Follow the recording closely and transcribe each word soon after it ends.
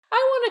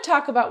to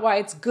talk about why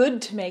it's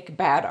good to make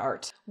bad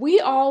art. We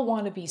all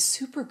want to be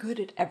super good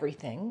at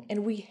everything,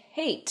 and we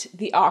hate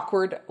the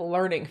awkward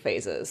learning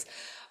phases.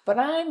 But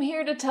I'm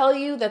here to tell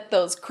you that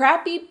those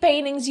crappy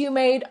paintings you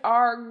made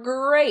are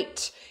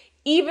great,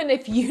 even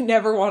if you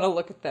never want to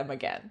look at them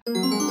again.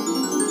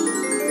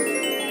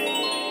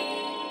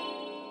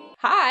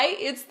 Hi,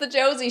 it's the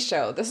Josie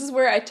Show. This is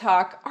where I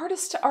talk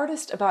artist to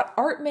artist about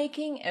art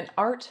making and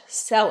art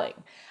selling.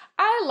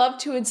 I love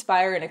to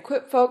inspire and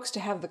equip folks to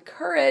have the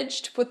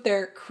courage to put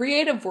their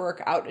creative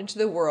work out into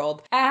the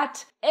world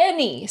at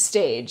any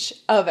stage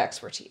of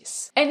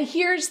expertise. And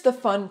here's the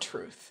fun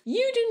truth.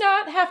 You do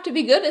not have to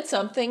be good at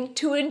something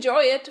to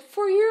enjoy it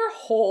for your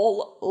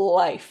whole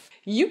life.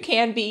 You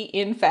can be,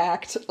 in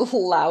fact,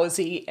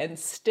 lousy and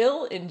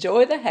still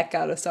enjoy the heck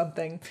out of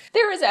something.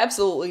 There is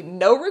absolutely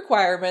no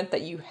requirement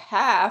that you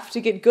have to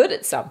get good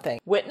at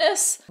something.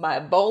 Witness my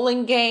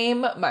bowling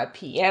game, my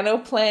piano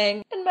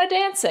playing, and my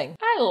dancing.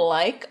 I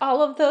like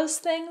all of those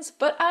things,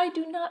 but I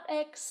do not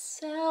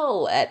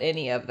excel at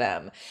any of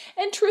them.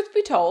 And truth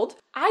be told,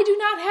 I do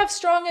not have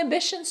strong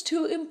ambitions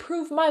to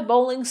improve my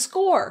bowling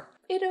score.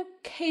 It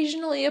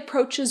occasionally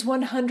approaches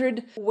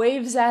 100,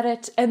 waves at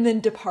it, and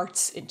then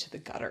departs into the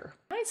gutter.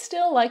 I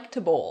still like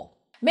to bowl.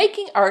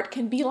 Making art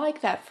can be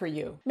like that for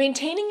you.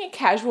 Maintaining a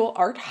casual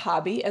art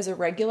hobby as a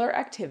regular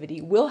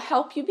activity will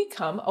help you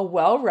become a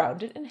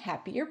well-rounded and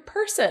happier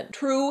person.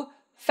 True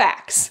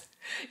facts.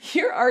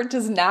 Your art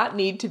does not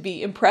need to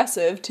be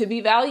impressive to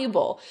be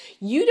valuable.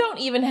 You don't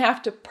even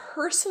have to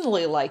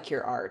personally like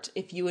your art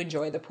if you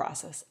enjoy the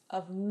process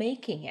of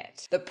making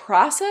it. The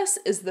process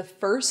is the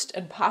first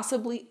and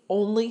possibly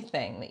only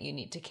thing that you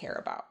need to care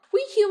about.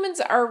 We humans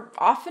are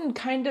often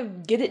kind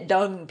of get it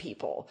done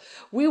people.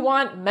 We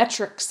want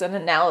metrics and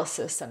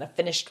analysis and a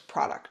finished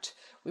product.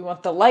 We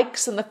want the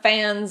likes and the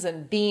fans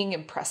and being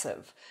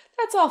impressive.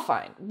 That's all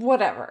fine,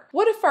 whatever.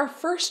 What if our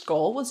first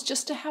goal was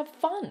just to have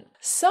fun?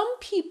 Some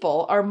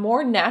people are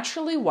more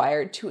naturally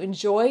wired to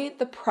enjoy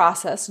the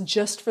process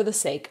just for the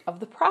sake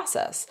of the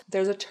process.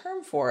 There's a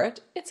term for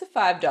it. It's a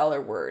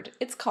 $5 word.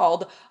 It's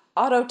called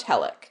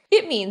autotelic.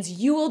 It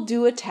means you will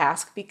do a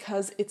task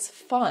because it's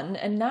fun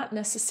and not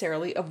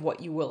necessarily of what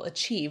you will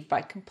achieve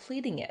by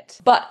completing it.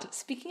 But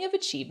speaking of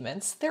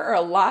achievements, there are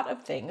a lot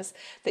of things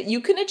that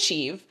you can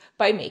achieve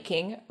by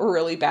making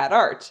really bad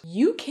art.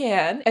 You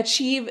can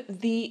achieve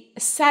the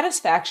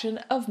satisfaction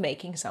of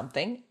making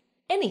something.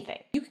 Anything.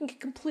 You can get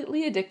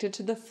completely addicted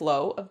to the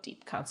flow of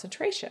deep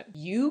concentration.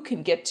 You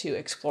can get to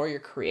explore your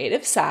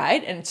creative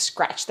side and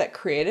scratch that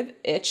creative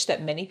itch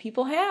that many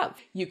people have.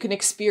 You can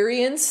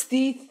experience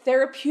the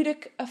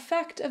therapeutic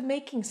effect of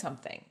making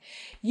something.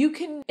 You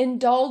can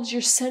indulge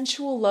your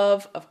sensual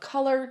love of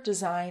color,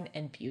 design,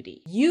 and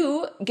beauty.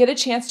 You get a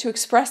chance to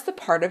express the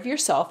part of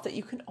yourself that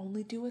you can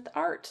only do with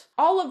art.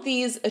 All of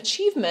these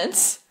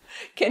achievements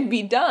can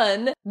be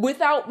done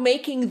without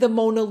making the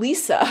Mona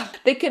Lisa.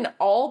 They can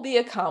all be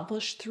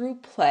accomplished through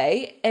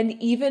play and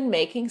even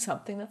making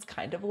something that's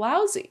kind of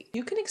lousy.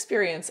 You can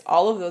experience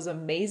all of those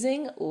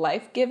amazing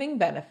life-giving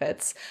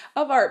benefits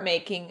of art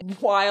making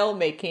while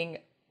making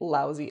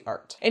lousy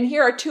art. And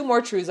here are two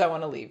more truths I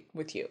want to leave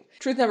with you.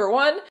 Truth number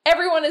one,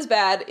 everyone is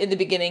bad in the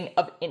beginning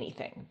of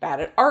anything. Bad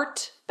at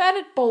art, bad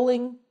at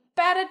bowling,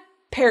 bad at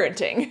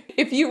parenting.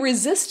 If you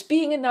resist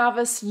being a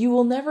novice, you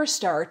will never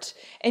start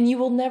and you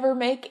will never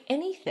make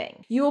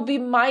anything. You will be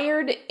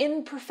mired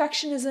in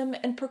perfectionism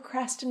and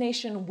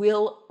procrastination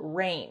will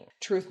reign.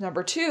 Truth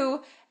number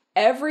two,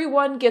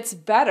 everyone gets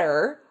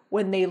better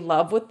when they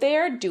love what they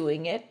are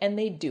doing it and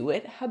they do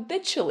it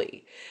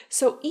habitually.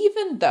 So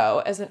even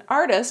though as an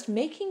artist,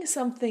 making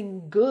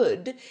something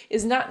good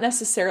is not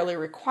necessarily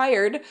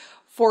required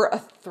for a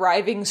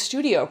thriving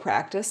studio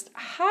practice,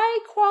 high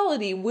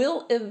quality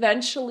will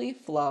eventually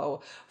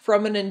flow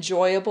from an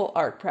enjoyable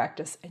art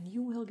practice and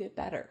you will get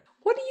better.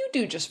 What do you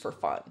do just for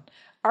fun?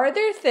 Are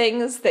there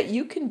things that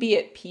you can be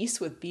at peace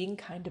with being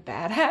kind of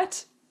bad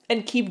at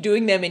and keep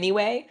doing them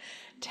anyway?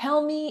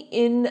 Tell me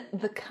in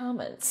the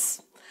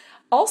comments.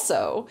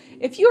 Also,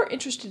 if you're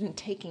interested in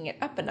taking it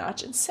up a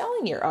notch and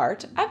selling your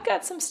art, I've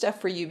got some stuff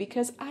for you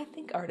because I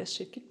think artists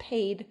should get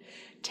paid.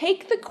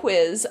 Take the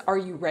quiz, Are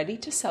You Ready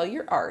to Sell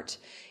Your Art?,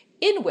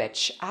 in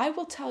which I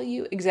will tell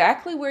you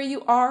exactly where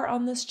you are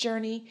on this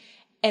journey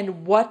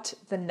and what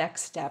the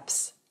next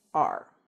steps are.